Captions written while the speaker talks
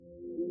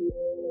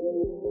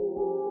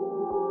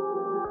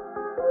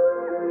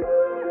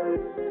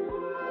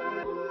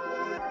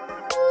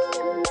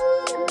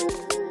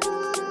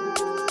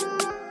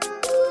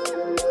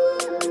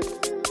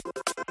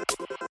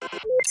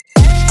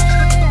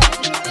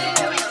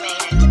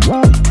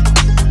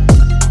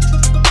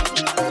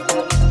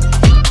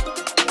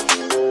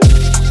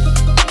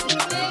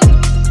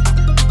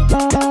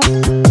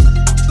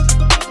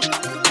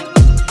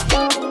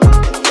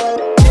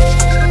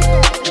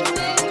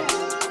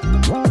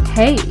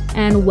Hey,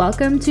 and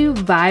welcome to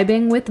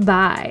Vibing with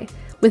Vi,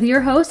 with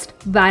your host,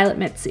 Violet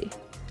Mitzi.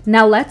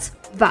 Now let's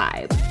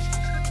vibe.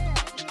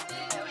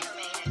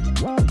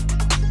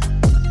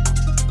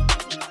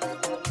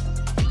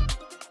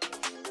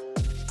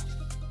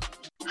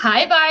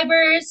 Hi,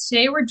 Vibers.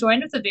 Today we're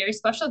joined with a very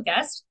special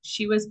guest.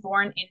 She was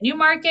born in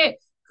Newmarket,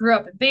 grew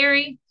up in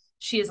Barrie.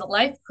 She is a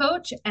life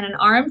coach and an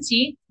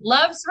RMT,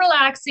 loves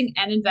relaxing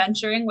and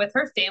adventuring with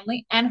her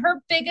family, and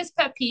her biggest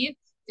pet peeve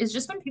is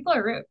just when people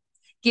are rude.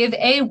 Give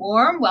a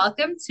warm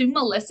welcome to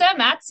Melissa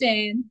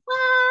Matson.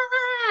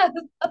 Wow,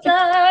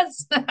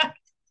 applause.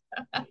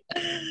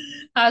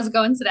 How's it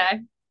going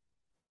today?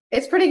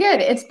 It's pretty good.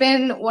 It's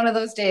been one of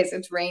those days.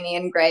 It's rainy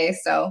and gray,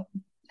 so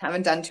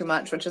haven't done too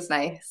much, which is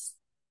nice.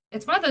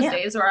 It's one of those Yeah.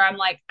 days where I'm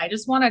like, I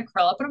just want to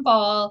curl up in a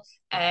ball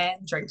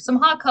and drink some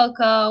hot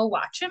cocoa,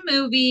 watch a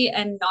movie,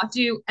 and not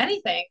do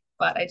anything.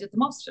 But I did the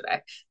most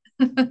today.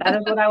 That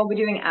is what I will be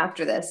doing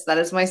after this. That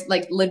is my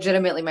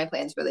legitimately my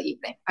plans for the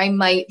evening. I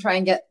might try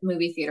and get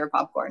movie theater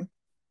popcorn.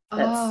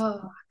 That's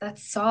Oh,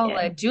 that's yeah.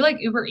 solid. Do you like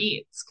Uber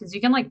Eats? Because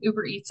you can like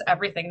Uber Eats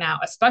everything now,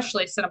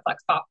 especially Cineplex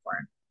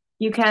popcorn.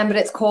 You can, but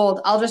it's cold.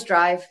 I'll just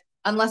drive.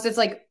 Unless it's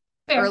like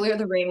Fair. earlier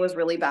the rain was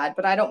really bad,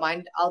 but I don't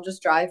mind. I'll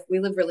just drive. We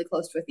live really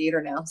close to a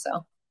theater now,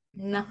 so.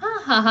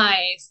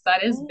 Nice.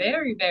 That is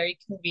very, very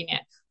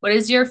convenient. What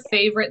is your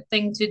favorite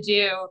thing to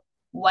do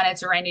when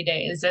it's a rainy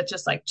day? Is it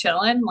just like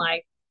chilling,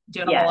 like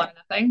doing a whole Yeah. lot of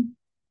nothing?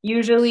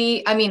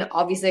 Usually, I mean,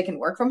 obviously I can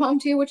work from home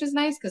too, which is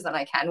nice because then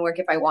I can work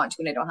if I want to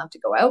and I don't have to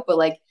go out. But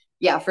like,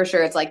 yeah, for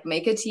sure. It's like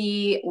make a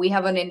tea. We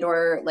have an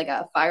indoor, like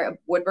a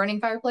wood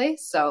burning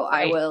fireplace. So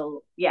I Right.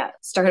 will, yeah,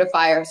 start a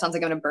fire. Sounds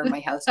like I'm gonna burn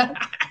my house down.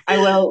 I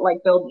will like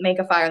make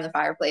a fire in the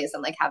fireplace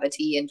and like have a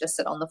tea and just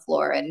sit on the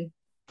floor and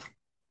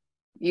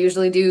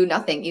usually do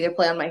nothing, either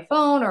play on my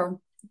phone or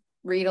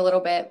read a little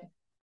bit,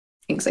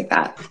 things like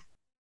that.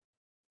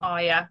 Oh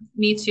yeah,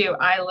 me too.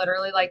 I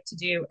literally like to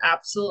do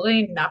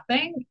absolutely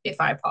nothing if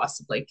I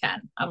possibly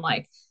can. I'm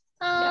like,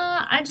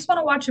 Yeah. I just want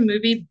to watch a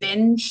movie,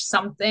 binge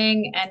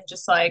something, and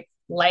just like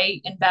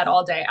lay in bed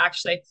all day.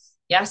 Actually,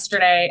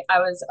 yesterday I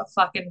was a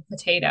fucking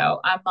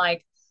potato. I'm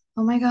like,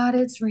 oh my God,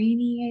 it's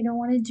rainy. I don't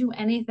want to do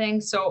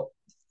anything. So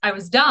I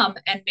was dumb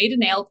and made a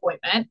nail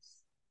appointment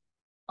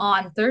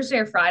on Thursday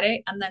or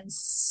Friday, and then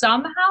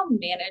somehow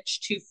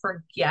managed to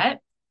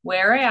forget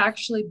where I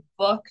actually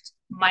booked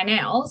my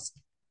nails.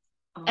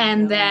 Oh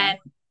And no. then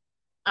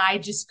I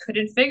just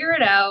couldn't figure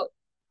it out.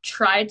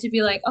 Tried to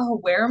be like, oh,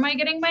 where am I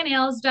getting my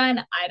nails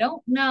done? I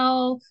don't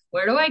know.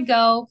 Where do I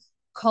go?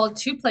 Called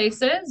two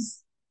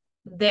places.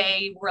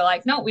 They were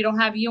like, no, we don't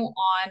have you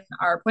on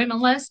our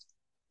appointment list.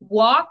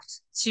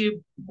 Walked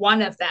to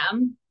one of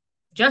them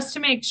just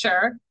to make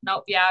sure.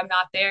 Nope, yeah, I'm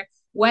not there.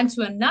 Went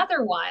to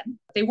another one.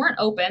 They weren't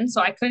open,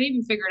 so I couldn't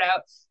even figure it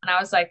out. And I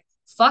was like,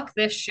 fuck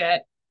this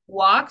shit.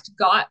 Walked,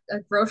 got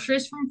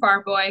groceries from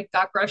Farm Boy,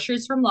 got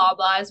groceries from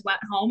Loblaws, went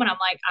home, and I'm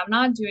like, I'm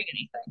not doing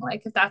anything.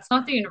 Like, if that's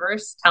not the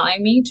universe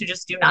telling me to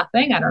just do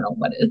nothing, I don't know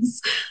what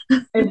is.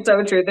 It's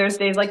so true. There's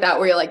days like that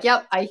where you're like,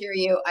 yep, I hear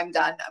you. I'm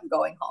done. I'm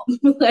going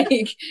home.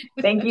 Like,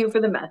 thank you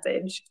for the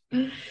message.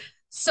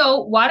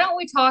 So, why don't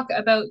we talk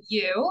about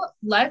you?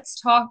 Let's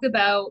talk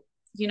about,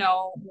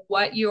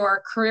 what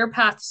your career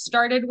path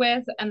started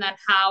with and then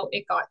how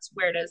it got to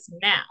where it is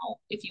now,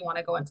 if you want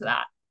to go into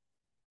that.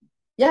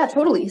 Yeah,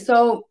 totally.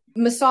 So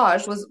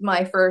massage was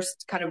my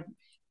first kind of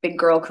big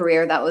girl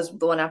career. That was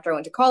the one after I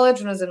went to college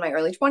when I was in my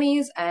early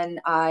 20s. And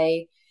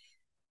I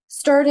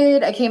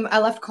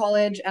left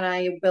college and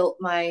I built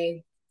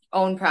my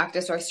own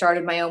practice, or I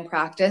started my own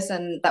practice.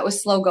 And that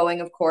was slow going,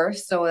 of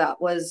course. So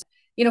that was,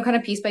 kind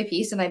of piece by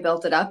piece. And I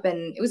built it up.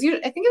 And I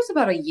think it was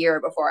about a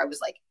year before I was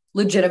like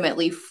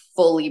legitimately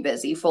fully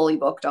busy, fully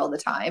booked all the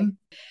time.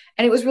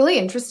 And it was really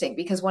interesting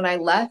because when I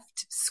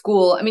left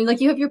school, I mean, like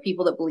you have your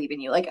people that believe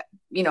in you. Like,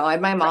 I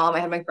had my Right. mom, I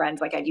had my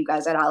friends, like I had you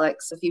guys at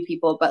Alex, a few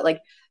people, but like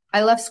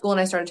I left school and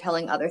I started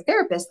telling other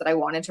therapists that I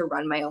wanted to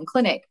run my own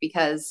clinic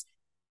because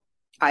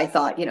I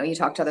thought, you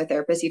talk to other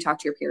therapists, you talk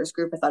to your peers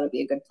group, I thought it'd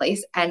be a good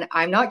place. And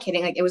I'm not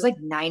kidding. Like it was like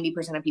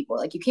 90% of people,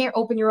 like you can't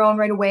open your own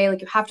right away.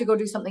 Like you have to go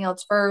do something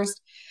else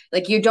first.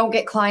 Like you don't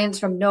get clients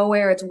from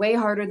nowhere. It's way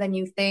harder than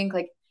you think.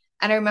 Like,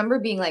 and I remember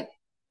being like,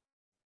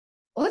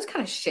 well, it's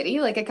kind of shitty.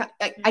 Like I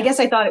Yeah. guess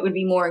I thought it would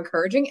be more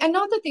encouraging, and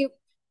not that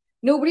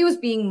nobody was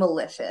being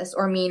malicious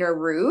or mean or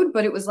rude,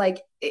 but it was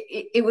like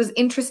it was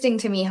interesting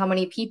to me how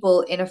many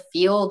people in a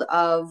field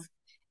of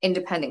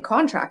independent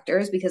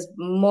contractors, because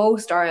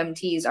most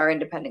RMTs are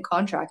independent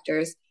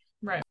contractors,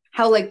 Right.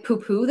 how like poo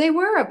poo they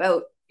were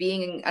about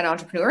being an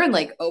entrepreneur and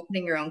like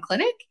opening your own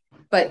clinic.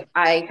 But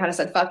I kind of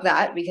said fuck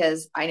that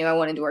because I knew I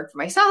wanted to work for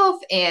myself,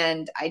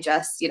 and I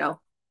just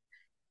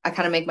I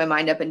kind of make my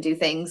mind up and do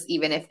things,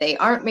 even if they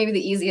aren't maybe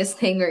the easiest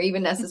thing or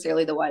even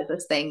necessarily the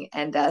wisest thing.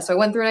 And so I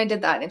went through and I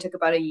did that, and it took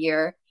about a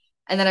year.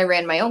 And then I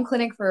ran my own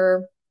clinic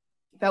for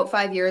about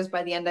 5 years.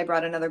 By the end, I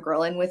brought another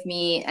girl in with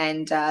me,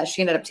 and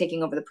she ended up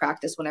taking over the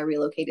practice when I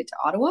relocated to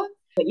Ottawa.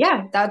 But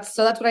yeah, that's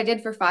what I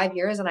did for 5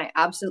 years, and I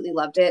absolutely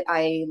loved it.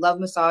 I love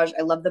massage.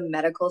 I love the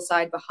medical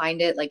side behind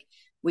it, like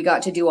we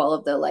got to do all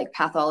of the like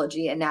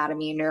pathology,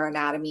 anatomy,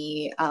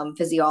 neuroanatomy,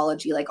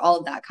 physiology, like all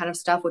of that kind of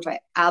stuff, which I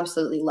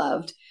absolutely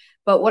loved.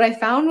 But what I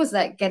found was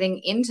that getting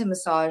into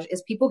massage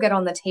is people get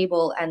on the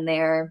table and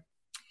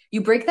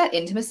you break that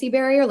intimacy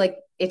barrier, like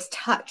it's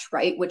touch,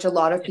 right? Which a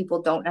lot of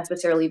people don't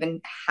necessarily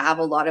even have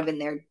a lot of in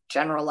their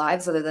general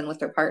lives other than with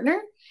their partner.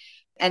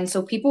 And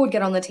so people would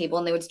get on the table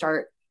and they would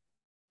start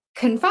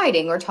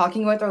confiding or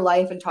talking about their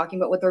life and talking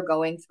about what they're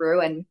going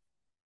through. And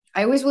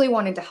I always really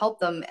wanted to help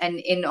them. And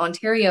in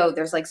Ontario,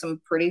 there's like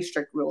some pretty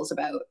strict rules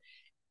about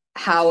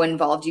how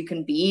involved you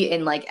can be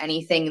in like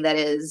anything that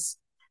is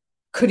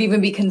could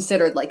even be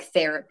considered like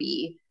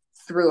therapy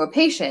through a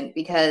patient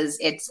because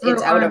it's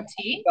Through out of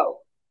RMT? scope.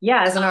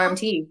 Yeah, as an Oh,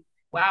 RMT.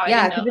 wow, I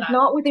Yeah, didn't know because it's that.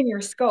 not within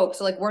your scope.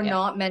 So like we're Yeah.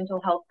 not mental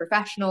health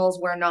professionals,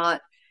 we're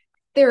not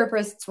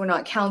therapists, we're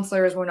not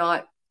counselors, we're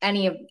not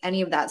any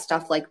of that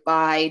stuff like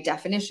by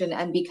definition.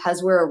 And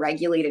because we're a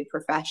regulated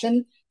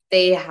profession,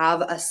 they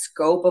have a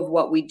scope of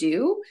what we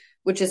do,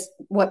 which is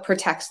what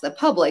protects the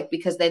public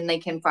because then they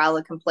can file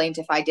a complaint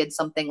if I did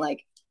something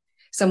like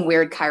some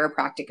weird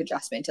chiropractic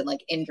adjustment and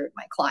like injured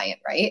my client,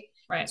 right?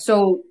 Right.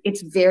 So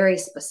it's very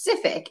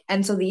specific.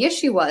 And so the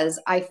issue was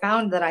I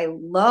found that I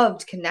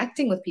loved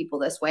connecting with people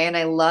this way and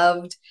I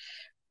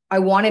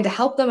wanted to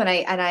help them and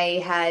I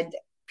had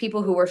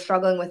people who were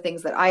struggling with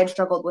things that I had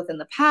struggled with in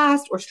the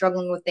past or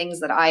struggling with things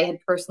that I had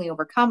personally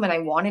overcome and I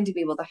wanted to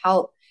be able to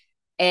help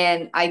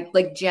and I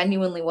like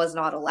genuinely was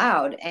not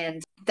allowed.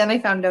 And then I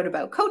found out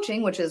about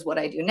coaching, which is what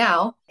I do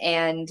now,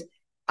 and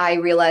I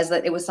realized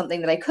that it was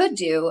something that I could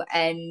do.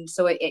 And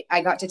so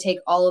I got to take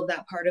all of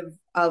that part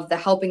of the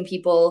helping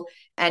people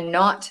and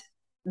not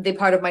the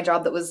part of my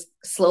job that was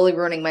slowly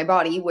ruining my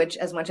body, which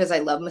as much as I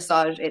love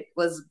massage, it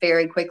was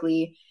very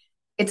quickly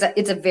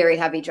it's a very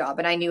heavy job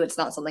and I knew it's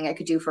not something I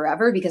could do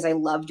forever because I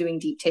love doing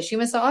deep tissue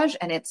massage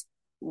and it's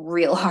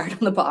real hard on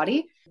the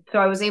body. So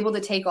I was able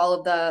to take all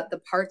of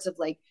the parts of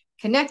like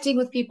connecting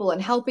with people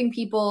and helping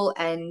people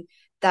and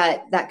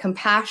that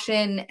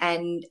compassion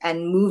and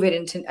move it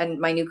into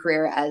my new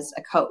career as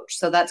a coach.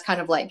 So that's kind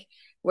of like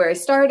where I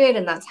started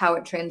and that's how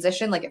it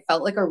transitioned. Like it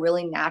felt like a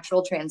really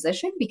natural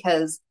transition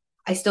because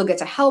I still get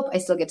to help, I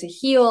still get to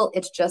heal.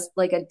 It's just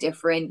like a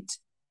different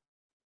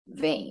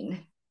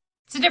vein.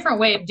 It's a different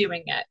way of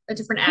doing it, a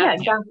different Yeah, avenue.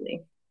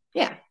 exactly.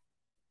 Yeah.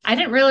 I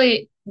didn't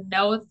really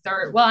know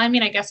there, well, I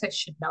mean, I guess I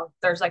should know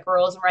there's like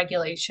rules and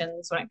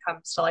regulations when it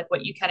comes to like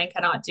what you can and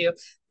cannot do.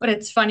 But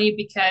it's funny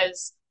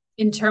because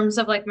in terms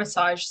of like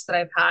massages that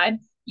I've had,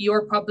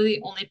 you're probably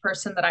the only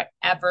person that I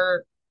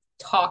ever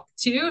talked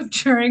to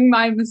during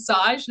my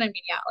massage. And I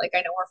mean, yeah, like I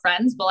know we're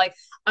friends, but like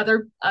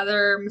other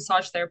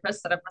massage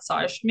therapists that have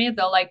massaged me,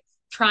 they'll like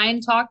try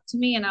and talk to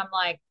me, and I'm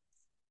like,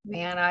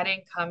 man, I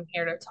didn't come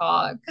here to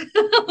talk.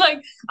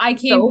 Like I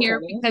came So here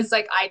funny. because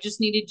like I just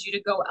needed you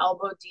to go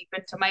elbow deep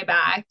into my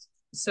back.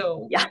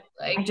 So Yeah.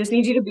 I like just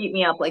need you to beat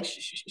me up. Like, shh,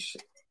 shh, shh.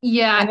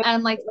 yeah, And then,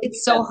 and like like you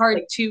it's said, so hard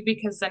like, too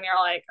because then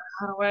you're like,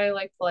 how do I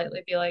like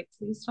politely be like,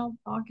 please stop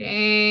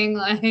talking?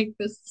 Like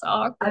this is a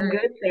awkward.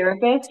 good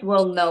therapist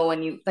will know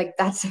when you, like,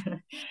 that's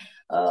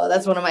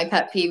one of my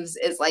pet peeves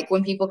is like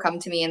when people come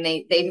to me and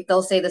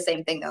they'll say the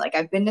same thing. They're like,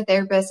 I've been to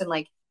therapists and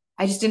like,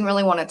 I just didn't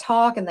really want to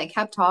talk. And they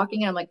kept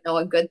talking. And I'm like, no,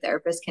 a good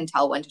therapist can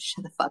tell when to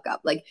shut the fuck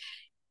up. Like,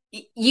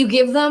 you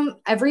give them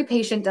every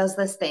patient does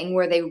this thing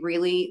where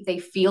they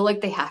feel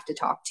like they have to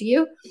talk to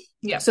you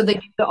Yeah. so they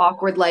do the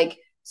awkward like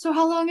so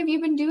how long have you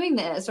been doing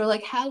this or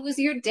like how was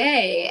your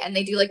day and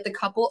they do like the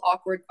couple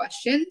awkward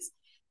questions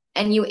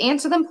and you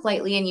answer them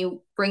politely and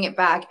you bring it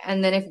back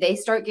and then if they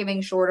start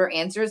giving shorter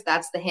answers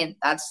that's the hint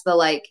that's the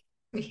like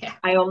Yeah.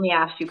 I only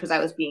asked you because I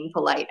was being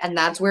polite and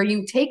that's where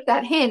you take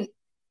that hint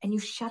and you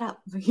shut up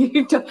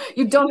you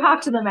don't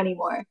talk to them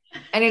anymore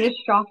and it is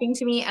shocking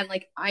to me and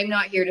like I'm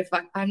not here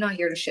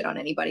to shit on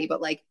anybody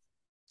but like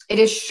it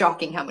is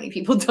shocking how many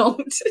people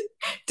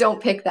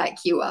don't pick that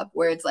cue up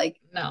where it's like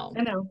No.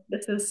 I know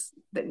this is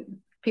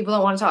people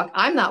don't want to talk.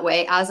 I'm that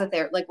way as a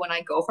therapist. Like when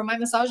I go for my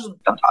massages,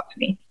 don't talk to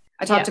me.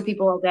 I talk Yeah. to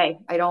people all day.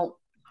 I don't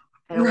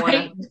want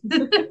Right.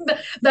 to.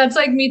 That's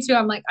like me too.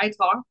 I'm like, I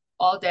talk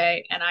all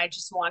day and I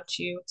just want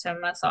you to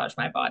massage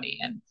my body,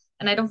 and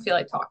I don't feel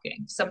like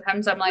talking.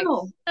 Sometimes I'm like,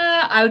 No,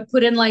 I would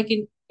put in like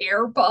an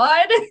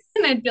AirPod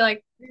and I'd be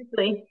like,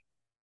 seriously.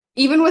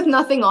 Even with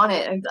nothing on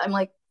it, I'm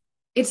like,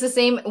 it's the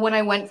same. When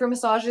I went for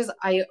massages,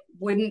 I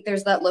wouldn't.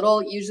 There's that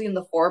little usually in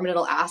the form, and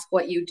it'll ask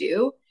what you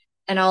do,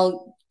 and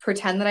I'll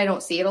pretend that I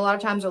don't see it a lot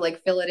of times, or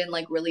like fill it in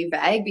like really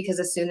vague because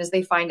as soon as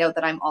they find out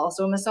that I'm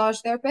also a massage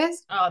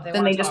therapist, oh, they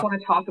then want they to just talk. want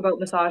to talk about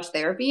massage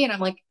therapy, and I'm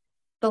like,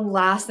 the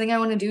last thing I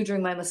want to do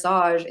during my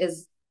massage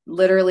is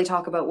literally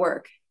talk about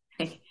work.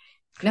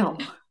 No.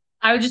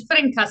 I would just put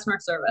in customer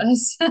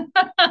service.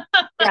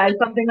 Yeah, it's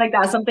something like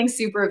that, something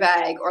super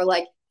vague, or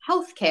like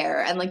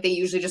healthcare, and like they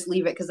usually just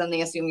leave it because then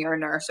they assume you're a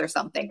nurse or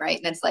something, right?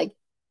 And it's like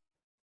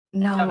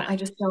Don't no, I ask.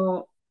 just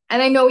don't.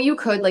 And I know you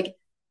could, like,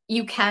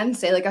 you can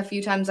say, like, a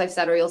few times I've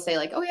said, or you'll say,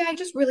 like, oh, yeah, I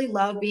just really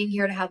love being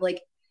here to have,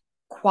 like,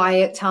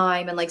 quiet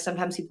time. And, like,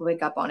 sometimes people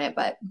wake up on it,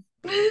 but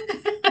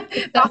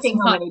That's Shocking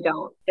how fine. many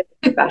don't. It's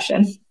a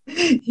profession.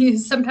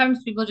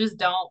 Sometimes people just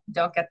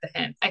don't get the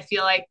hint. I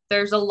feel like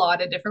there's a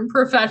lot of different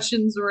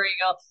professions where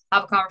you'll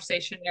have a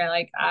conversation and you're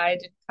like, I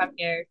didn't come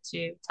here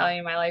to tell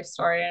you my life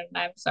story, and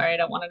I'm sorry, I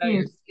don't want to know Hmm.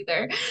 yours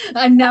either.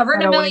 I never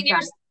in I a know million one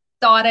time. years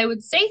thought I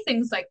would say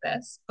things like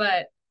this,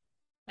 but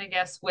I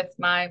guess with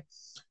my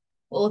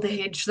old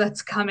age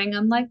that's coming,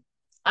 I'm like,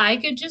 I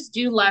could just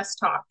do less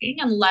talking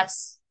and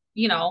less,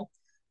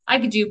 I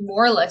could do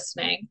more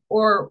listening,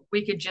 or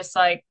we could just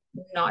like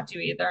not do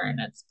either, and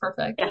it's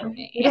perfect Yeah. for You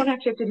me. don't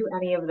actually have to do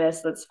any of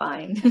this. That's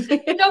fine.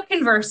 No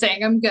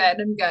conversing. I'm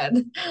good. I'm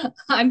good.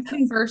 I'm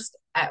conversed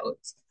out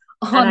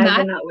And on I've that.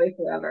 been that way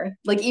forever.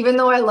 Like, even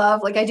though I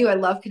love, like, I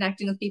love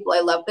connecting with people.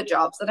 I love the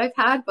jobs that I've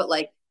had, but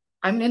like,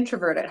 I'm an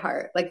introvert at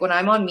heart. Like, when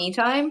I'm on me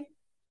time,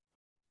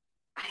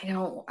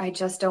 I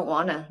just don't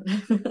wanna.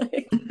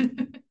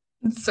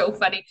 It's so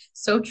funny.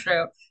 So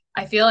true.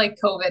 I feel like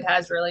COVID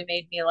has really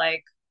made me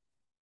like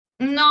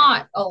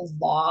not a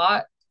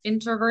lot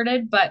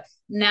introverted, but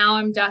now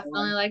I'm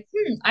definitely like,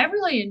 I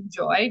really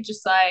enjoy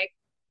just like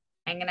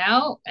hanging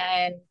out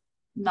and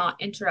not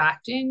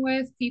interacting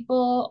with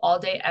people all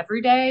day,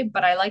 every day.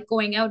 But I like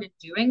going out and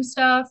doing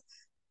stuff.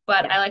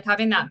 But Yeah. I like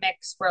having that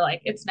mix where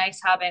like it's nice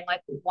having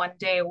like one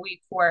day a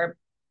week where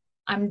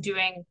I'm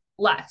doing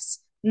less,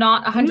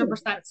 not Mm,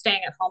 100%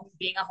 staying at home,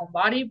 being a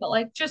homebody, but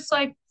like just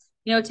like,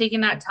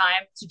 taking that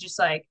time to just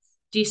like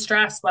de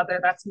stress, whether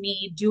that's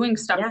me doing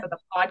stuff yeah. for the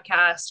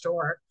podcast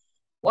or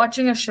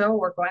watching a show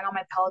or going on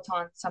my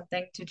Peloton,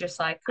 something to just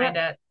like Yeah. kind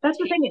of That's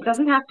the take thing. It my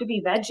doesn't have to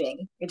be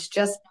vegging. It's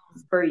just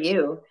for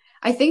you.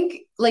 I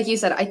think, like you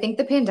said, I think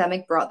the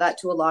pandemic brought that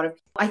to a lot of,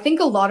 I think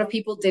a lot of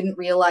people didn't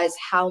realize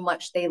how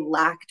much they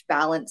lacked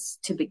balance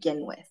to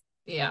begin with.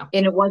 yeah.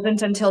 And it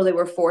wasn't until they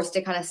were forced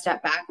to kind of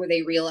step back where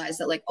they realized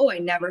that, like, oh, I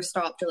never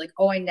stopped, or like,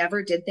 oh, I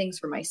never did things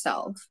for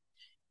myself.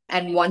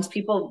 And once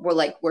people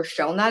were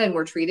shown that and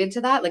were treated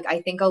to that, like,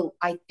 I think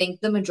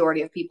the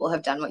majority of people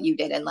have done what you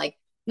did and like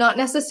not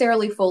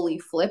necessarily fully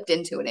flipped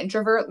into an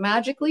introvert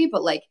magically,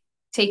 but like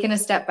taken a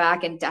step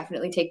back and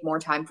definitely take more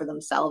time for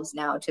themselves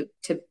now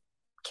to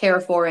care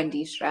for and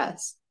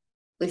de-stress.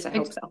 At least I I,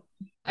 hope so.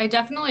 I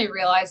definitely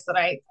realized that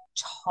I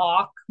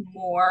talk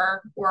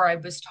more, or I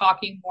was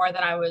talking more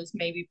than I was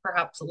maybe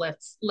perhaps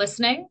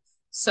listening.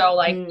 So,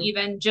 like, Mm,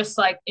 even just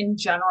like in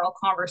general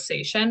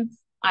conversation,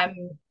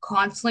 I'm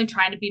constantly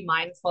trying to be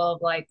mindful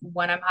of like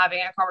when I'm having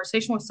a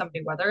conversation with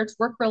somebody, whether it's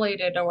work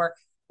related or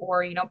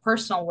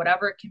personal,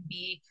 whatever it can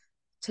be,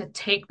 to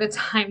take the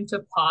time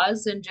to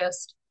pause and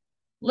just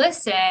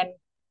listen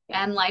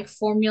and like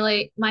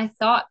formulate my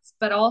thoughts,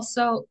 but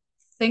also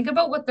think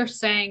about what they're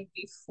saying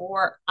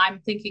before I'm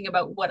thinking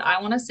about what I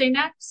want to say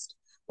next,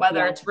 whether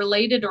yeah. it's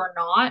related or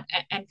not,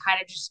 and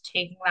kind of just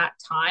taking that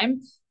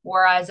time.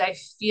 Whereas I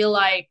feel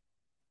like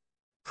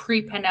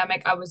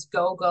pre-pandemic, I was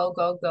go, go,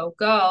 go, go,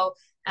 go.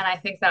 And I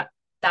think that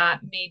that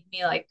made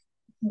me like,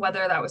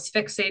 whether that was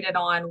fixated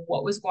on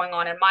what was going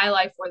on in my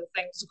life or the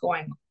things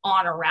going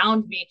on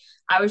around me,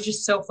 I was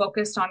just so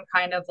focused on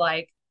kind of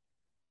like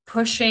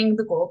pushing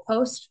the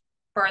goalpost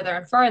further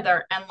and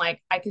further. And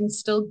like I can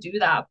still do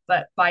that,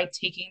 but by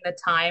taking the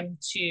time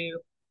to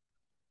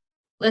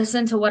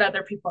listen to what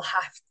other people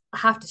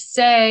have to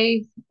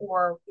say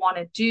or want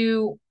to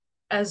do,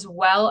 as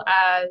well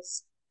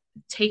as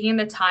taking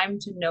the time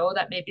to know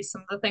that maybe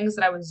some of the things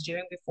that I was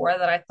doing before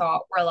that I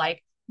thought were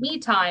like me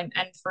time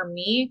and for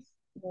me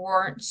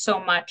weren't so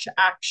much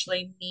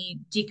actually me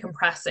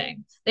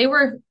decompressing. They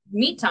were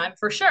me time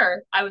for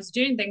sure. I was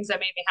doing things that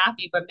made me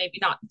happy, but maybe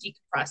not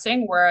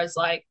decompressing. Whereas,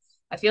 like,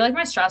 I feel like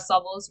my stress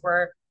levels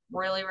were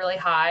really, really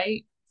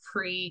high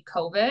pre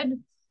COVID.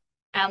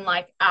 And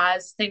like,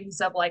 as things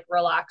have like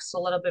relaxed a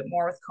little bit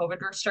more with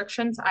COVID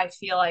restrictions, I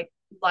feel like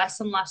less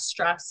and less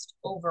stressed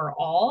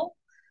overall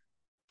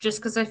just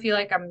because I feel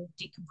like I'm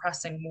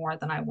decompressing more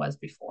than I was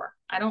before.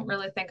 I don't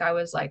really think I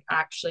was like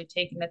actually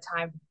taking the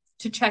time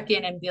to check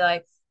in and be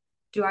like,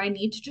 do I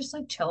need to just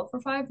like chill for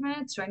 5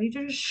 minutes? Do I need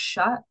to just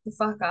shut the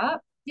fuck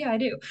up? Yeah, I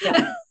do.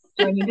 Yeah.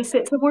 Do I need to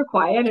sit somewhere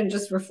quiet and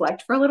just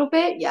reflect for a little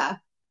bit? Yeah,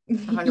 Yeah,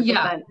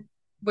 100%.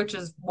 which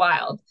is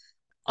wild.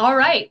 All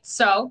right.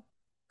 So,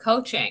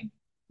 coaching.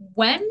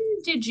 When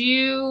did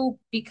you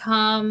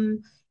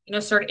become,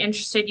 sort of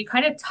interested? You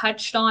kind of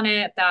touched on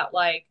it that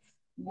like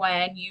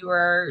when you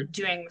were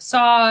doing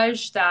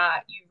massage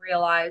that you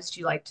realized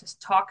you like to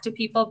talk to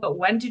people, but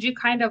when did you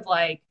kind of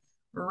like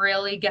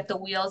really get the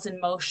wheels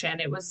in motion?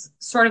 It was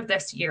sort of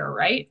this year,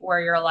 right? Where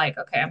you're like,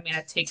 okay, I'm going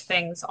to take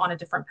things on a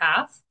different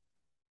path.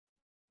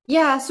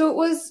 Yeah, so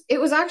it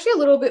was actually a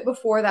little bit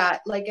before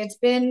that. Like, it's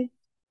been,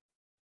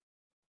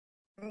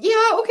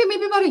 yeah, okay,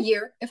 maybe about a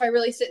year if I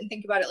really sit and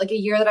think about it. Like, a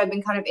year that I've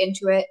been kind of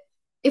into it.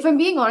 If I'm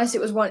being honest,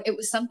 it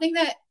was something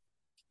that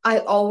I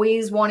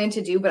always wanted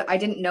to do, but I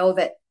didn't know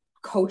that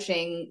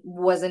coaching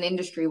was an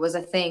industry, was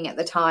a thing at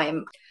the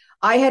time.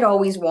 I had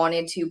always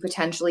wanted to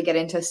potentially get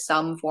into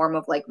some form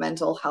of like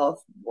mental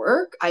health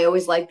work. I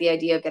always liked the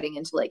idea of getting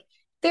into like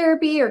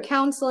therapy or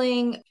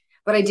counseling,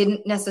 but I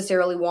didn't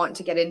necessarily want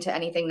to get into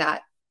anything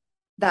that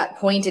that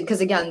pointed,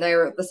 because again,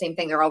 they're the same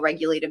thing. They're all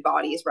regulated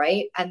bodies,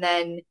 right? And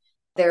then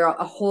they're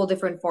a whole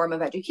different form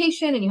of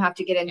education, and you have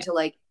to get Yeah. into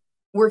like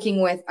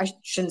working with, I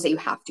shouldn't say you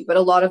have to, but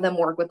a lot of them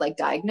work with like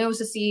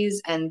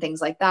diagnoses and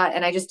things like that.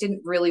 And I just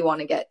didn't really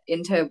want to get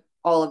into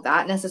all of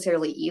that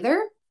necessarily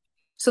either.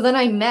 So then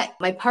I met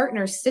my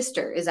partner's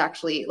sister is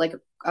actually like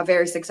a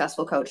very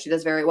successful coach. She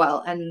does very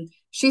well. And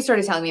she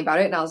started telling me about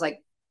it. And I was like,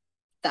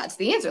 that's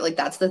the answer. Like,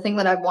 that's the thing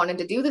that I've wanted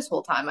to do this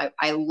whole time.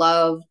 I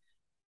love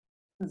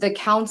the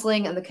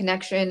counseling and the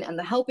connection and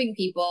the helping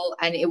people.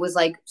 And it was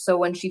like, so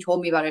when she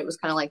told me about it, it was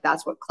kind of like,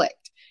 that's what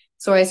clicked.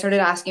 So I started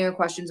asking her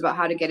questions about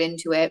how to get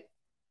into it.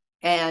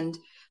 And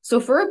so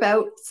for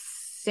about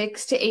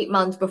 6 to 8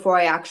 months before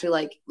I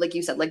actually like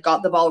you said, like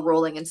got the ball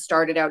rolling and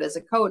started out as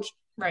a coach,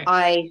 Right.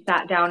 I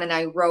sat down and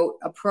I wrote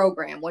a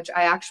program, which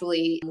I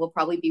actually will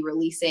probably be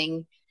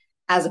releasing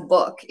as a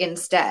book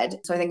instead.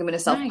 So I think I'm going to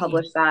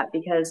self-publish Nice. that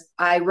because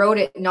I wrote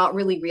it not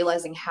really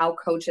realizing how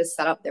coaches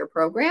set up their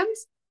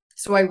programs.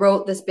 So I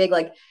wrote this big,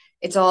 like,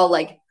 it's all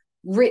like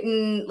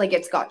written, like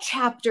it's got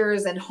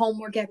chapters and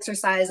homework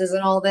exercises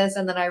and all this.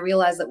 And then I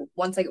realized that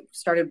once I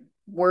started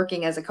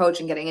working as a coach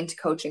and getting into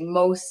coaching,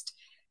 most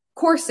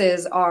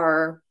courses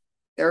are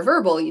they're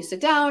verbal. You sit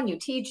down, you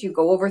teach, you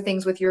go over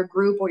things with your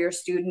group or your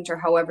student or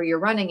however you're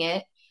running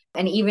it.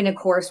 And even a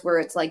course where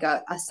it's like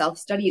a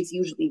self-study, it's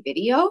usually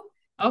video.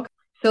 Okay.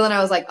 So then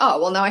I was like,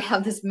 oh, well, now I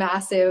have this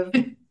massive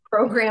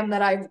program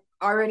that I've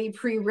already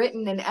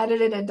pre-written and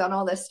edited and done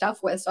all this stuff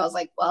with. So I was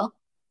like, well,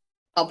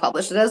 I'll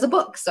publish it as a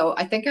book. So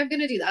I think I'm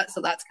going to do that.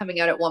 So that's coming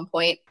out at one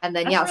point. And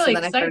then, That's yeah, so really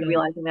then I started exciting.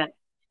 realizing that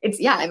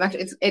yeah, I'm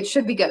actually, it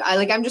should be good.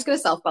 I'm just going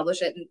to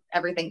self-publish it and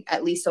everything,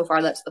 at least so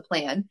far, that's the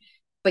plan.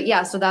 But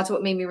yeah, so that's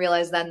what made me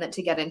realize then that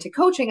to get into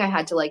coaching, I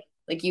had to like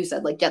you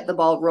said, like get the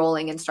ball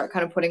rolling and start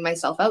kind of putting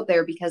myself out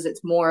there because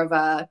it's more of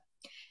a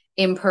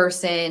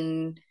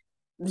in-person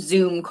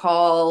Zoom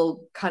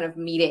call kind of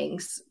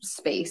meetings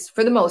space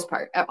for the most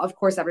part. Of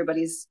course,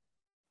 everybody's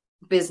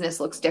business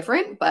looks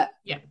different, but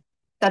Yeah.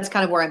 that's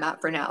kind of where I'm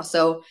at for now.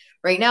 So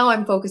right now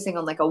I'm focusing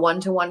on like a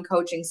one-to-one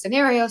coaching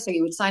scenario. So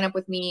you would sign up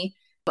with me.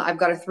 I've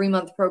got a 3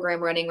 month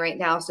program running right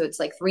now. So it's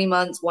like 3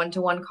 months,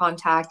 one-to-one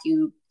contact.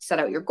 You set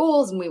out your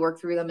goals and we work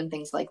through them and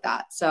things like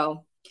that.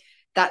 So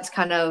that's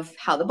kind of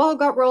how the ball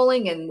got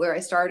rolling and where I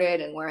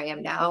started and where I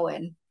am now.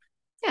 And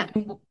yeah.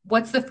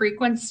 What's the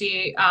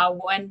frequency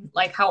when,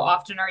 like, how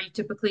often are you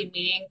typically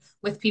meeting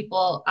with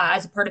people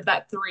as a part of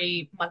that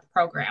 3 month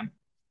program?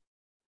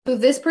 So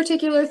this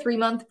particular 3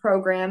 month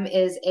program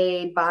is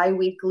a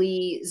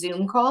bi-weekly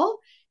Zoom call.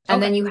 And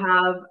Okay. then you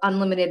have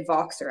unlimited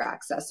Voxer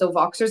access. So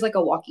Voxer is like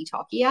a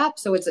walkie-talkie app.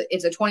 So it's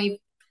a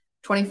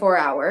 24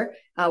 hour.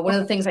 One of Okay.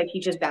 the things I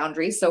teach is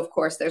boundaries. So of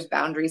course there's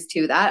boundaries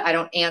to that. I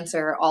don't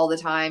answer all the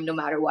time, no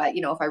matter what.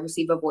 You know, if I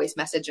receive a voice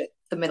message at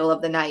the middle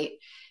of the night,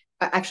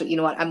 actually, you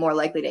know what? I'm more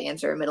likely to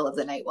answer a middle of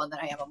the night one than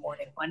I am a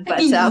morning one.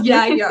 But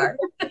Yeah, you are.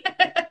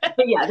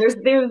 but yeah,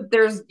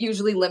 there's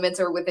usually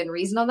limits or within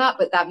reason on that.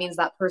 But that means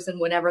that person,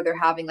 whenever they're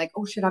having like,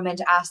 oh, should I meant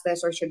to ask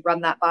this or should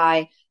run that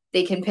by,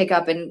 they can pick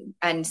up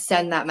and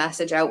send that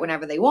message out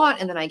whenever they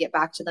want, and then I get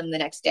back to them the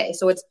next day.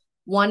 So it's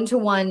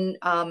one-to-one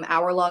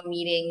hour-long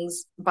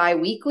meetings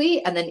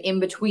bi-weekly, and then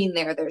in between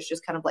there's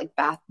just kind of like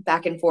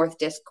back and forth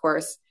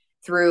discourse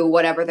through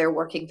whatever they're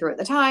working through at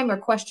the time or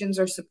questions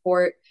or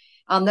support.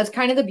 That's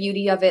kind of the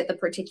beauty of it.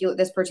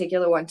 This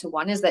particular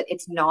one-to-one is that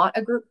it's not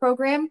a group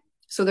program.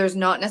 So there's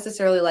not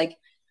necessarily like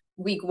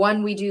week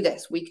one, we do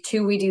this, week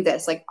two, we do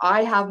this. Like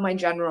I have my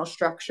general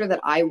structure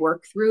that I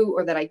work through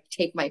or that I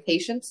take my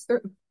patients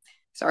through.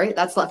 Sorry,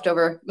 that's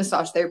leftover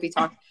massage therapy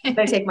talk that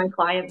I take my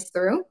clients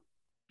through.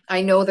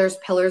 I know there's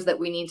pillars that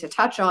we need to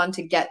touch on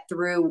to get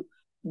through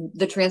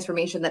the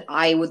transformation that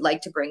I would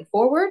like to bring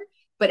forward,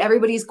 but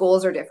everybody's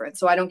goals are different.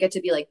 So I don't get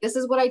to be like, this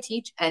is what I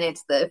teach and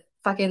it's the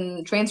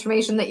fucking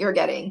transformation that you're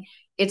getting.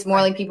 It's more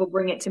Right. like people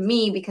bring it to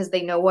me because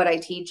they know what I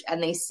teach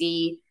and they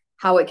see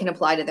how it can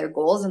apply to their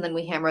goals. And then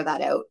we hammer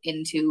that out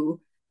into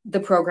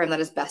the program that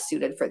is best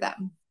suited for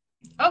them.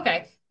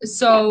 Okay. Yeah.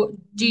 So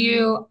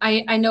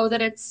I know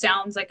that it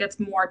sounds like it's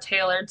more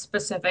tailored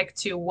specific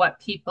to what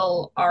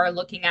people are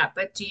looking at,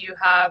 but do you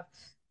have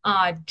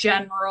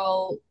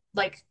general,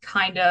 like,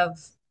 kind of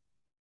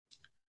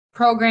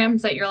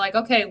programs that you're like,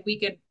 okay, we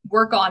could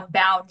work on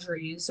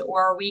boundaries,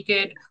 or we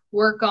could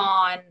work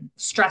on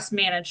stress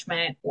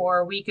management,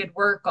 or we could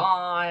work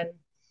on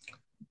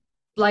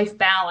life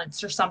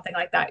balance or something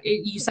like that?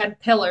 You said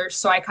pillars,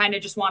 so I kind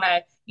of just want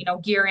to,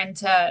 gear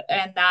into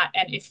and that,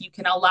 and if you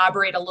can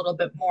elaborate a little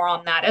bit more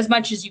on that as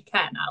much as you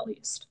can, at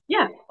least.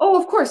 Yeah. Oh,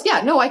 of course.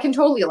 Yeah. No, I can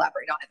totally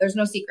elaborate on it. There's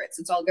no secrets.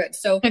 It's all good.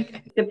 So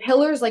the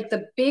pillars, like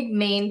the big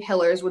main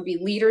pillars would be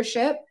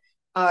leadership,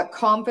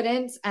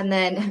 confidence, and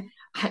then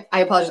I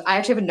apologize. I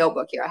actually have a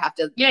notebook here. I have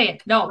to Yeah, yeah.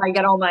 No, I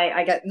get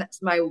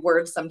my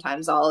words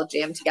sometimes all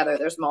jammed together.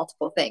 There's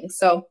multiple things.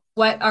 So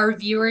what our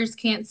viewers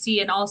can't see,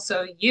 and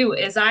also you,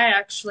 is I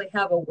actually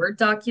have a Word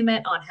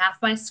document on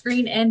half my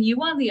screen and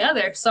you on the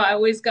other. So I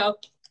always go,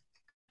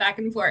 back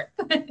and forth.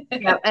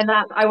 Yeah, and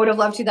that I would have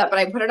loved to that, but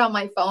I put it on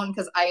my phone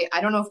because I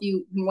don't know if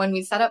you when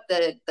we set up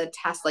the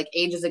test like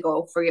ages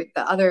ago for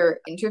the other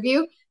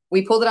interview,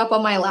 we pulled it up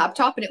on my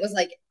laptop and it was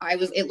like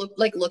it looked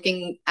like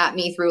looking at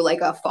me through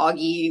like a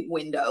foggy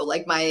window.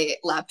 Like my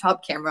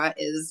laptop camera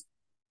is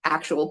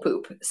actual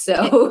poop. It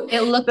So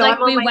it looked so I'm like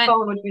on we my went.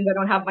 phone, which means I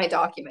don't have my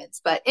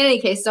documents. But in any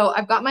case, so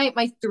I've got my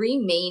three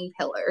main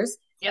pillars.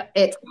 Yep,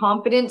 It's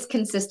confidence,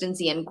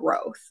 consistency, and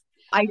growth.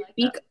 I I like that.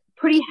 speak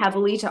pretty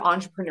heavily to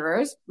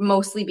entrepreneurs,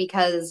 mostly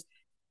because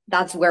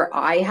that's where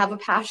I have a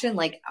passion.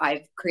 Like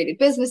I've created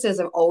businesses.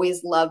 I've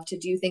always loved to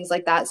do things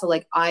like that. So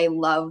like I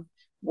love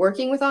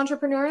working with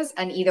entrepreneurs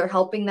and either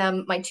helping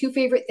them. My two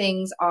favorite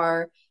things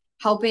are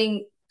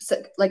helping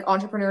like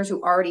entrepreneurs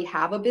who already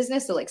have a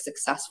business. So like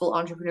successful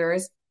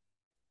entrepreneurs.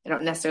 I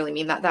don't necessarily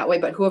mean that way,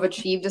 but who have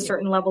achieved a Yeah.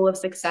 certain level of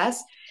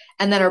success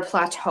and then are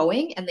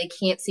plateauing and they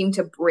can't seem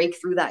to break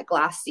through that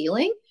glass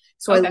ceiling.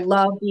 So I Okay.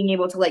 love being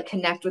able to like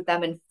connect with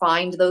them and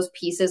find those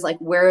pieces like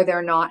where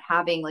they're not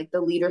having like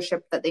the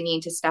leadership that they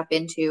need to step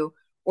into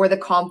or the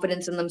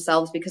confidence in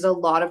themselves because a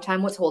lot of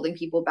time what's holding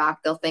people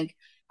back they'll think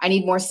I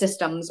need more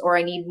systems or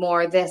I need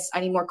more this,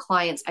 I need more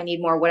clients, I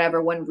need more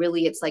whatever when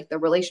really it's like the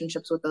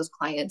relationships with those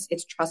clients,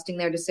 it's trusting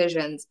their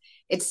decisions,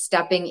 it's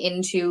stepping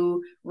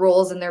into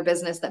roles in their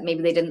business that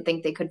maybe they didn't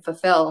think they could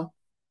fulfill.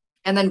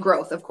 And then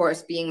growth, of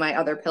course, being my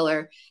other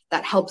pillar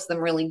that helps them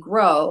really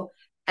grow.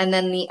 And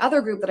then the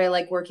other group that I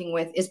like working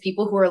with is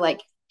people who are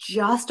like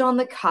just on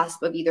the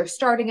cusp of either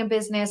starting a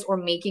business or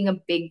making a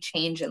big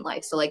change in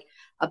life. So, like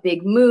a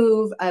big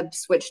move, a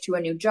switch to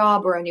a new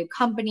job or a new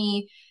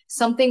company,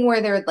 something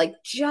where they're like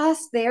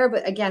just there,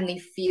 but again, they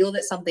feel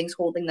that something's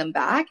holding them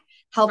back. Right.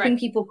 Helping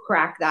people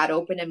crack that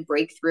open and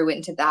break through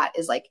into that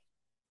is like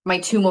my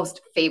two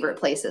most favorite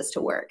places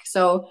to work.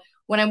 So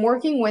when I'm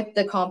working with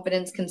the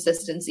confidence,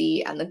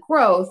 consistency, and the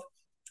growth,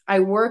 I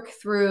work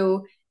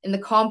through in the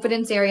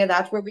confidence area.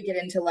 That's where we get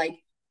into like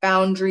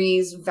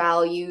boundaries,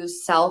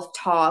 values, self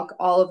talk,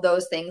 all of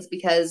those things,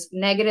 because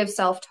negative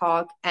self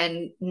talk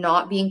and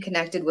not being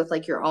connected with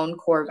like your own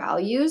core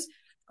values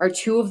are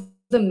two of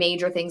the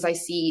major things I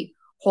see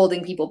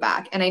holding people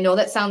back. And I know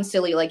that sounds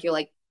silly, like you're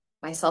like,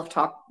 my self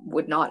talk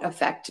would not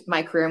affect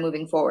my career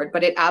moving forward,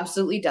 but it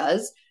absolutely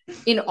does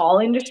in all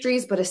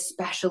industries, but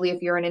especially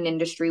if you're in an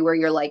industry where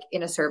you're like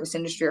in a service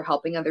industry or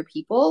helping other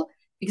people.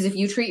 Because if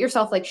you treat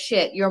yourself like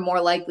shit, you're more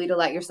likely to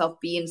let yourself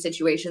be in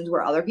situations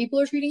where other people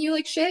are treating you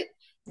like shit.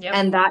 Yep.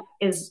 And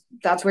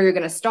that's where you're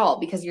going to stall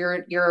because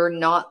you're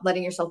not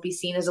letting yourself be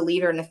seen as a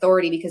leader and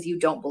authority because you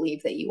don't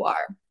believe that you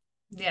are.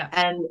 Yeah.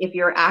 And if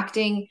you're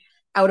acting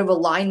out of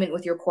alignment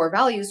with your core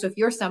values, so if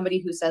you're somebody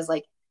who says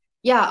like,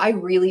 yeah,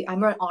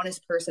 I'm an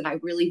honest person, I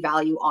really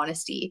value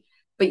honesty,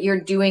 but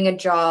you're doing a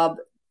job,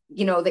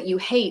 that you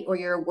hate, or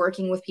you're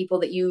working with people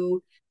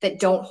that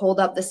don't hold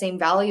up the same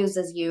values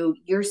as you,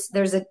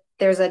 there's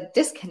a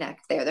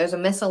disconnect there. There's a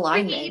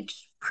misalignment.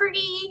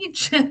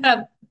 Preach, preach.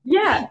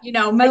 Yeah.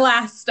 My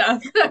last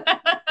stuff.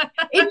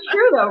 It's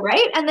true though,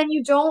 right? And then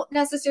you don't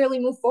necessarily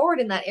move forward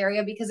in that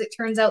area because it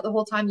turns out the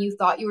whole time you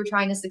thought you were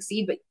trying to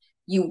succeed, but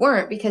you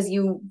weren't because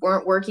you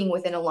weren't working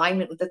within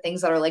alignment with the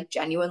things that are like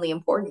genuinely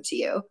important to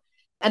you.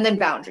 And then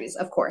boundaries,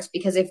 of course,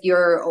 because if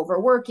you're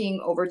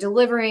overworking, over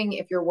delivering,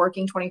 if you're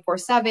working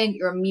 24/7,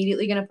 you're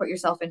immediately going to put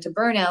yourself into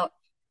burnout.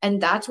 And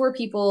that's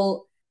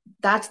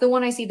the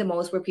one I see the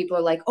most where people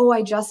are like, oh,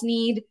 I just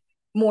need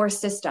more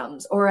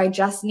systems, or I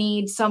just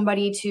need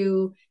somebody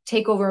to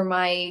take over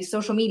my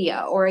social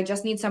media, or I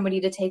just need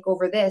somebody to take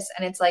over this.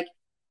 And it's like,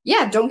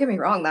 yeah, don't get me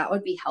wrong, that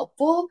would be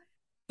helpful.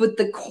 But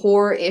the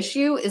core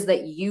issue is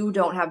that you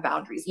don't have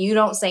boundaries. You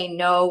don't say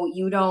no.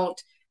 You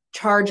don't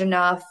charge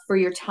enough for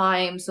your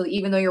time. So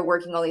even though you're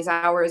working all these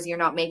hours, you're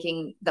not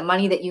making the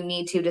money that you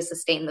need to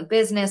sustain the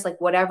business, like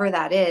whatever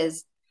that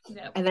is.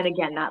 Yep. And then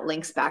again, that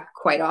links back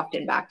quite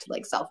often back to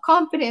like self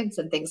confidence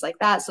and things like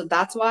that. So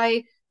that's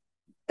why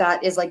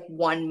that is like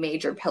one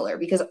major pillar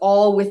because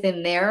all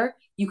within there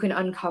you can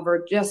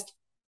uncover just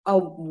a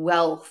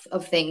wealth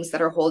of things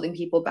that are holding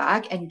people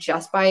back, and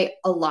just by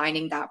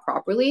aligning that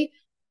properly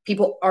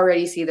people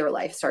already see their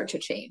life start to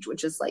change,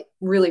 which is like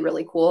really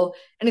really cool.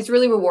 And it's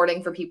really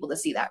rewarding for people to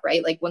see that,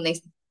 right? Like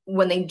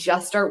when they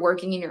just start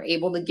working and you're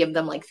able to give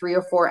them like three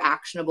or four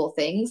actionable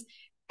things,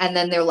 and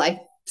then their life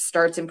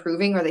starts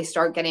improving or they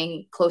start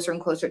getting closer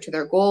and closer to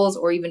their goals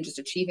or even just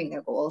achieving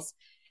their goals,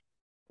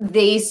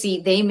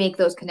 they make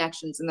those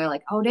connections and they're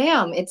like, oh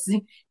damn, it's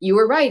you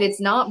were right, it's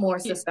not more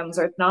Yeah. systems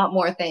or it's not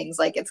more things,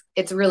 like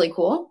it's really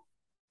cool.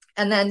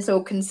 And then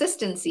so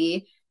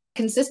consistency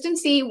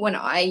when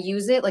I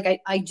use it, like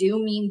I do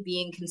mean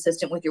being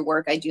consistent with your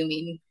work. I do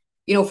mean,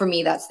 for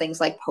me that's things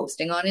like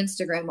posting on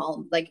Instagram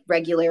all like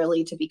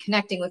regularly to be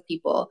connecting with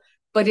people,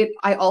 but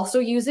I also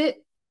use it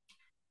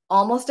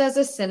almost as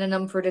a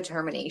synonym for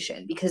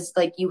determination because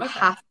like Okay.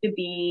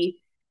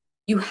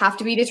 you have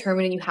to be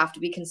determined and you have to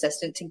be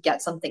consistent to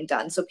get something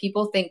done. So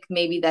people think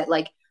maybe that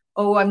like,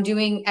 oh, I'm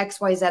doing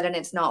XYZ and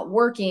it's not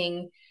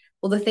working.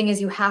 Well, the thing is,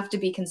 you have to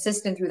be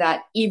consistent through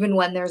that, even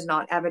when there's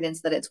not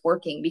evidence that it's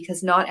working,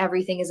 because not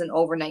everything is an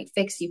overnight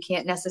fix. You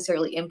can't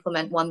necessarily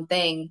implement one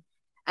thing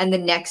and the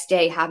next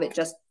day have it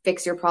just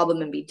fix your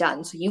problem and be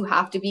done. So you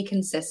have to be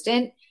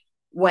consistent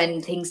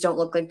when things don't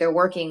look like they're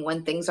working,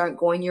 when things aren't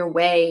going your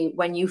way,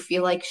 when you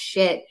feel like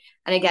shit.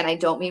 And again, I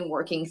don't mean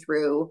working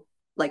through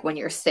like when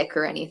you're sick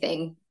or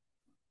anything.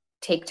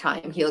 Take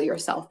time, heal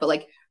yourself. But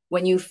like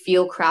when you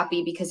feel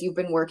crappy because you've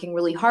been working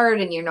really hard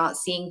and you're not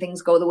seeing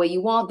things go the way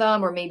you want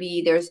them, or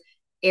maybe there's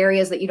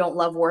areas that you don't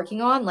love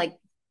working on, like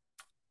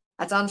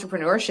that's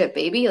entrepreneurship,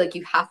 baby. Like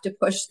you have to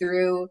push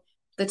through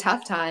the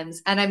tough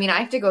times. And I mean, I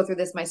have to go through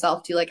this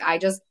myself too. Like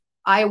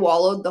I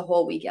wallowed the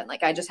whole weekend.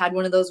 Like I just had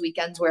one of those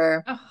weekends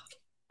where Oh,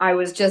 I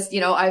was just,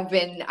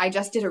 I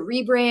just did a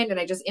rebrand and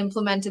I just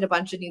implemented a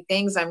bunch of new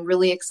things. I'm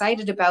really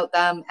excited about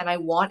them and I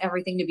want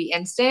everything to be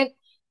instant.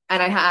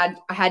 And I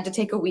had to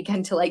take a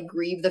weekend to like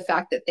grieve the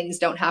fact that things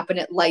don't happen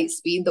at light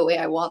speed the way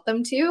I want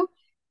them to.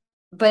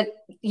 But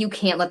you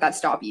can't let that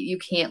stop you. You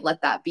can't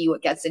let that be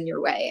what gets in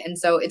your way. And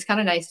so it's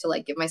kind of nice to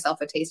like give myself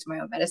a taste of my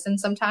own medicine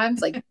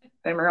sometimes. Like, don't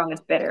get me wrong,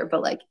 it's bitter,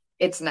 but like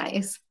it's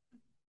nice.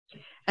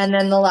 And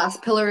then the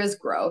last pillar is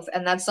growth.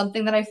 And that's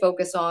something that I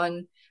focus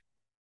on.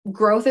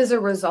 Growth is a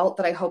result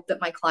that I hope that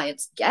my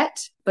clients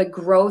get, but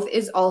growth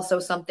is also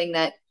something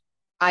that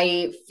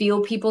I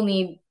feel people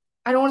need.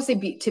 I don't want to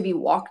say to be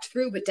walked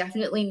through, but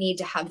definitely need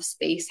to have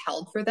space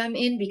held for them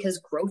in, because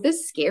growth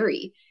is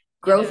scary. it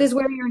Growth is is.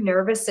 where your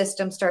nervous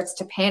system starts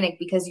to panic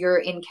because you're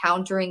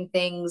encountering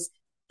things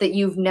that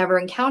you've never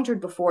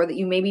encountered before, that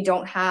you maybe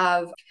don't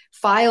have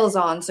files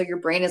on. So your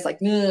brain is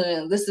like, no, no,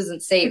 no, this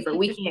isn't safe, or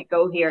we can't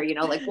go here,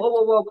 like, whoa,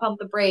 whoa, whoa, pump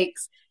the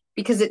brakes,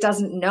 because it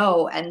doesn't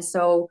know. And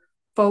so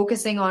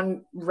focusing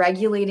on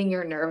regulating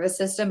your nervous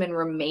system and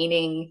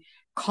remaining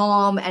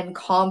calm and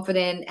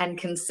confident and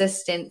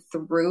consistent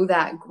through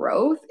that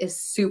growth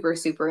is super,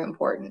 super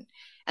important.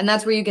 And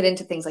that's where you get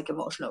into things like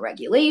emotional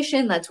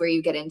regulation. That's where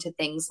you get into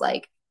things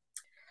like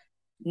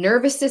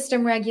nervous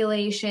system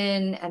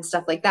regulation and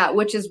stuff like that,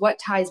 which is what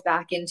ties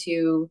back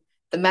into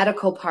the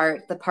medical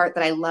part, the part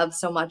that I love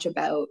so much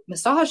about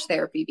massage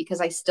therapy,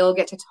 because I still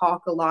get to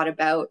talk a lot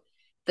about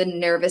the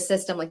nervous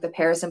system, like the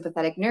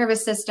parasympathetic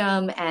nervous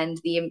system and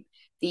the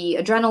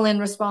adrenaline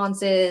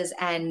responses.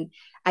 And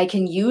I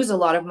can use a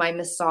lot of my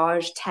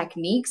massage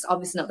techniques,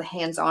 obviously not the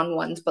hands-on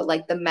ones, but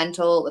like the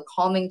mental, the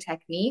calming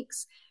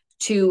techniques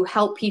to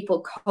help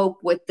people cope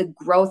with the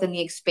growth and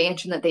the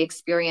expansion that they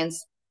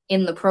experience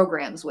in the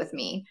programs with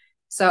me.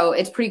 So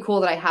it's pretty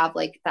cool that I have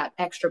like that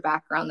extra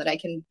background that I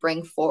can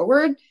bring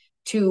forward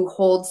to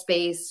hold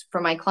space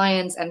for my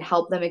clients and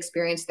help them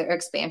experience their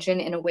expansion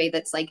in a way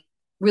that's like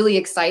really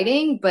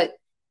exciting, but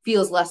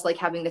feels less like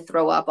having to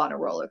throw up on a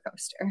roller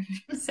coaster.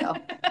 So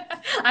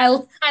I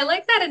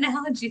like that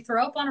analogy,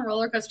 throw up on a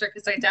roller coaster,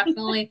 because I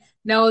definitely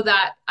know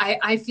that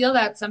I feel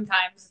that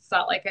sometimes it's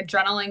that like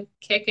adrenaline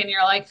kick and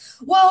you're like,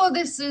 whoa,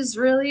 this is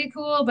really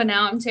cool, but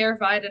now I'm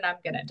terrified and I'm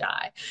gonna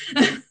die.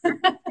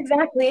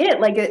 exactly it.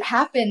 Like it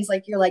happens,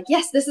 like you're like,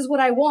 yes, this is what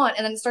I want.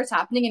 And then it starts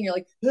happening and you're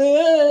like,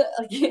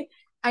 like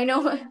I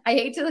know I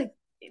hate to like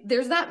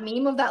there's that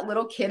meme of that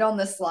little kid on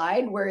the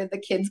slide where the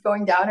kid's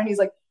going down and he's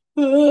like,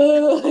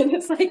 and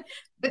it's like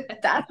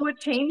that's what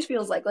change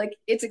feels like. Like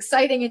it's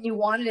exciting and you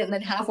want it, and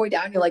then halfway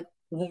down you're like,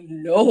 oh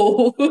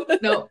no.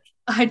 No,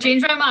 I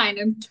changed my mind.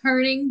 I'm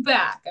turning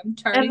back. I'm And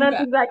turning that's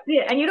back. exactly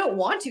it. And you don't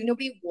want to.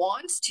 Nobody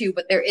wants to,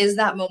 but there is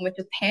that moment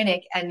of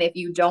panic. And if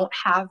you don't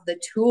have the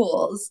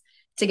tools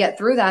to get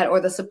through that or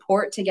the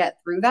support to get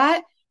through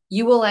that,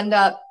 you will end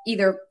up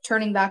either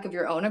turning back of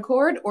your own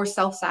accord or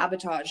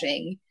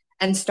self-sabotaging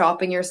and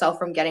stopping yourself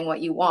from getting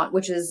what you want,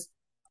 which is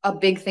a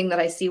big thing that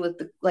I see with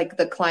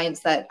the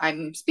clients that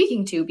I'm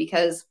speaking to,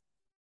 because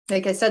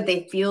like I said,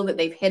 they feel that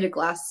they've hit a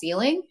glass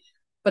ceiling,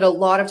 but a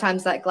lot of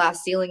times that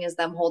glass ceiling is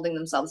them holding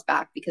themselves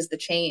back because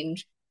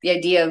the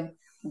idea of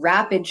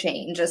rapid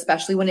change,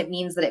 especially when it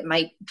means that it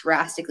might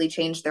drastically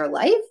change their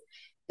life,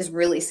 is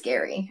really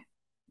scary.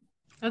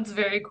 That's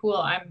very cool.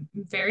 I'm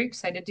very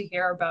excited to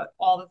hear about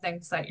all the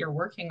things that you're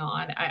working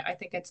on. I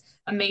think it's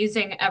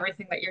amazing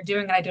everything that you're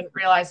doing. And I didn't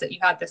realize that you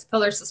had this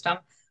pillar system.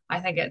 I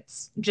think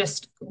it's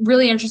just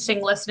really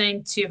interesting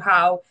listening to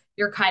how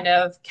you're kind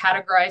of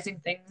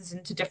categorizing things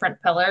into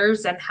different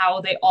pillars and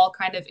how they all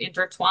kind of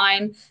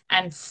intertwine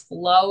and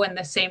flow in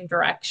the same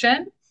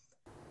direction.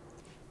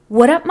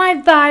 What up, my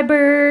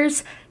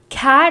vibers?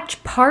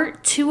 Catch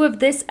part 2 of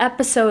this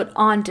episode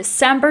on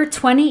December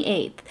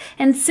 28th.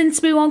 And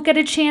since we won't get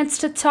a chance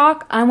to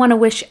talk, I want to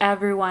wish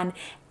everyone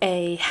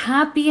a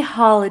happy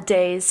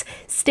holidays.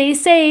 Stay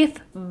safe.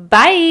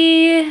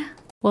 Bye.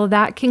 Well,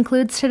 that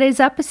concludes today's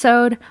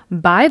episode.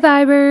 Bye,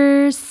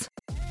 vibers.